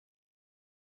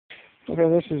Okay,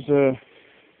 this is the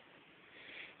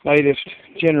latest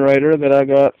generator that I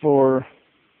got for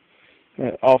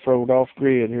off-road,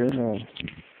 off-grid here.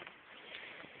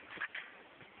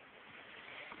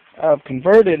 I've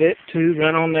converted it to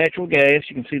run on natural gas.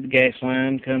 You can see the gas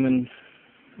line coming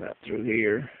right through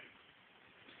here.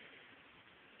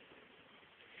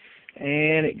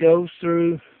 And it goes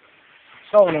through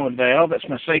solenoid valve. That's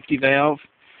my safety valve.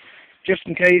 Just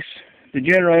in case the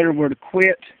generator were to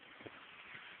quit,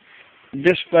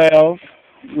 this valve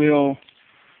will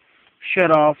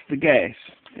shut off the gas.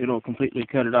 It'll completely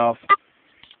cut it off,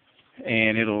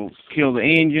 and it'll kill the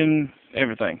engine,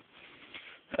 everything.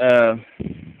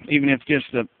 Even if just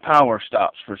the power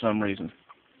stops for some reason.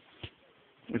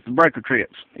 If the breaker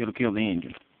trips, it'll kill the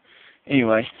engine.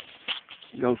 Anyway,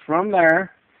 it goes from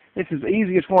there. This is the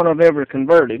easiest one I've ever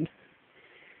converted.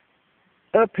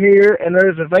 Up here, and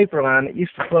there's a vapor line that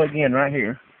used to plug in right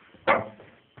here.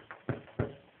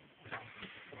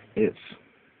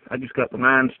 I just got the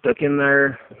line stuck in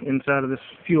there inside of this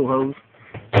fuel hose.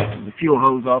 The fuel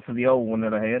hose off of the old one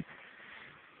that I had.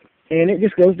 And it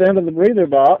just goes down to the breather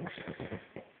box.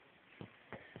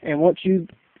 And once you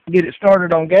get it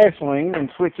started on gasoline and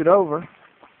switch it over,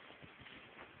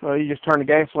 well, you just turn the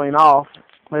gasoline off,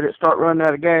 let it start running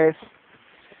out of gas.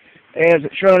 As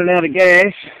it's running out of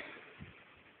gas,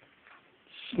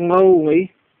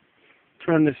 slowly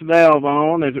turn this valve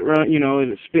on as it as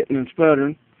it's spitting and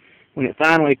sputtering. When it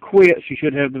finally quits, you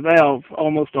should have the valve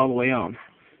almost all the way on.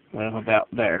 Well, about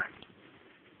there.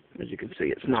 As you can see,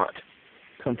 it's not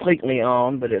completely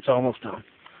on, but it's almost on.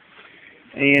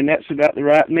 And that's about the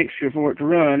right mixture for it to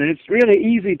run. And it's really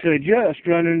easy to adjust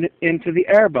running into the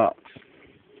air box.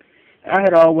 I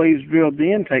had always drilled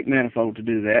the intake manifold to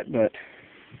do that, but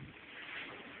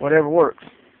whatever works.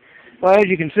 Well, as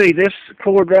you can see, this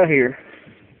cord right here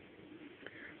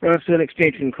runs to an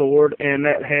extension cord, and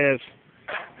that has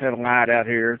a light out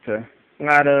here to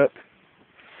light up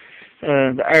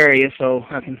the area so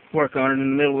I can work on it in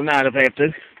the middle of the night if I have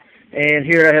to. And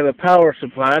here I have a power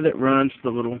supply that runs the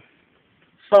little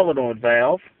solenoid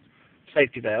valve,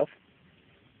 safety valve.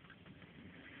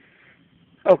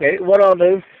 Okay, what I'll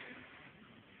do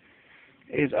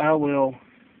is I will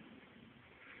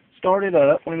start it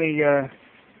up. Let me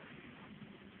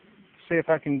see if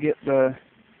I can get the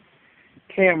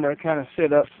camera kind of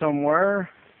set up somewhere.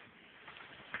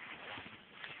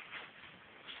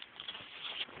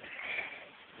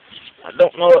 I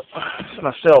don't know, it's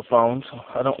my cell phone, so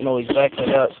I don't know exactly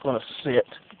how it's going to sit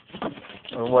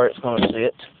or where it's going to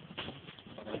sit.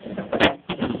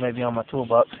 Maybe on my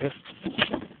toolbox here.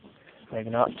 Maybe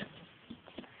not.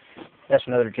 That's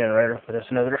another generator, but that's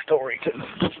another story too.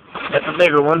 That's a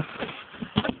bigger one.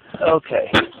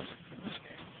 Okay.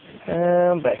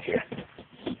 I'm back here.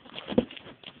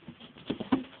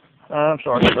 I'm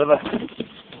sorry, brother.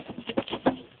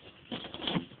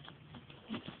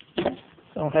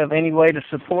 Don't have any way to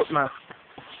support my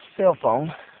cell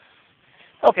phone.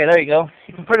 Okay, there you go.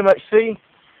 You can pretty much see.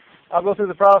 I'll go through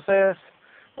the process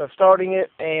of starting it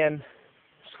and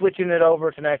switching it over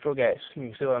to natural gas. You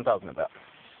can see what I'm talking about.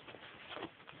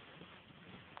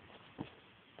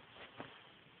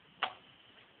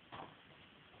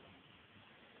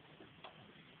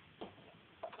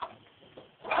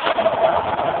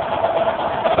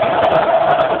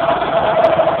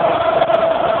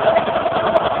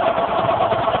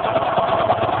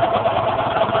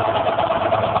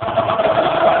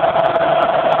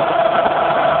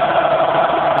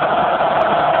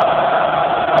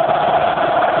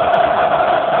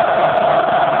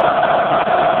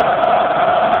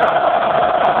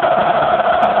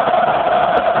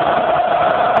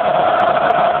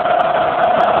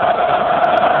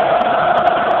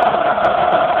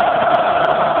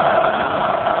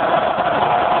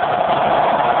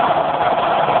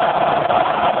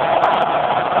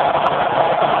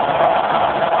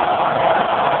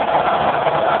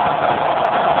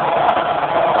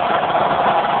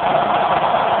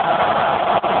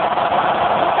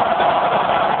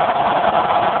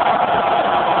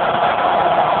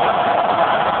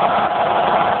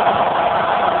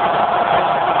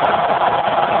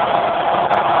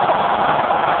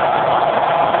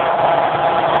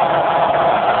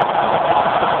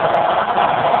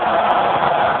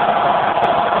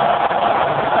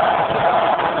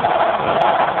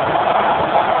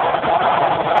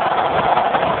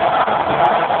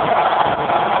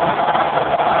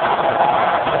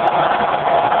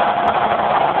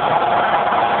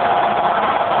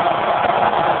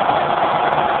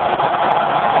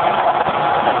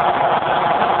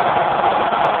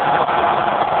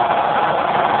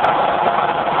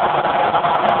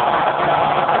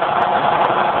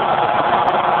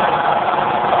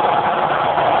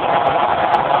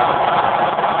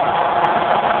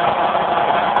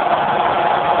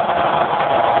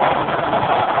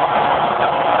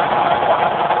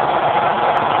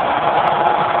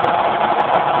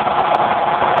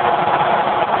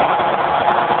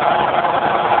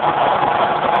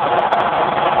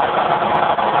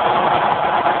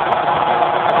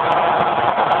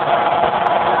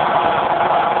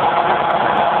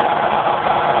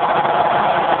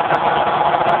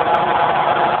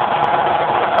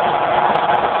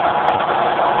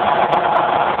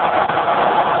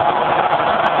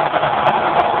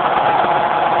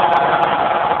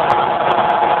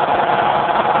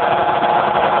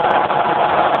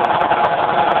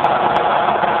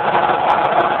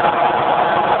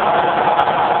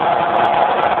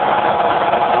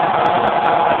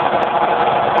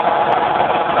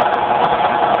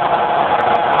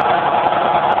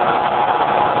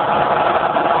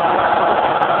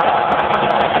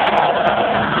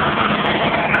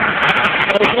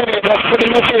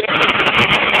 Let's see.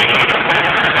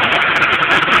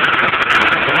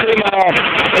 See my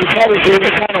intelligence here,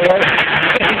 it kind of works.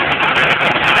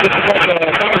 This is like a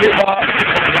concrete box.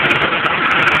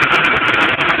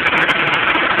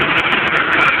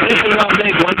 This is not a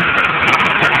big one.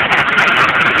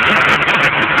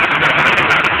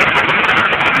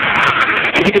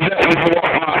 I use that one for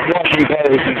washing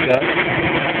clothes and stuff.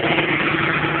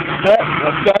 But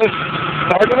let's go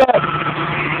start it up.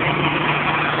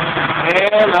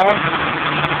 And I'll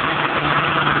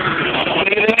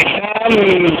see you next time,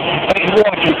 and thanks for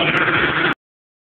watching.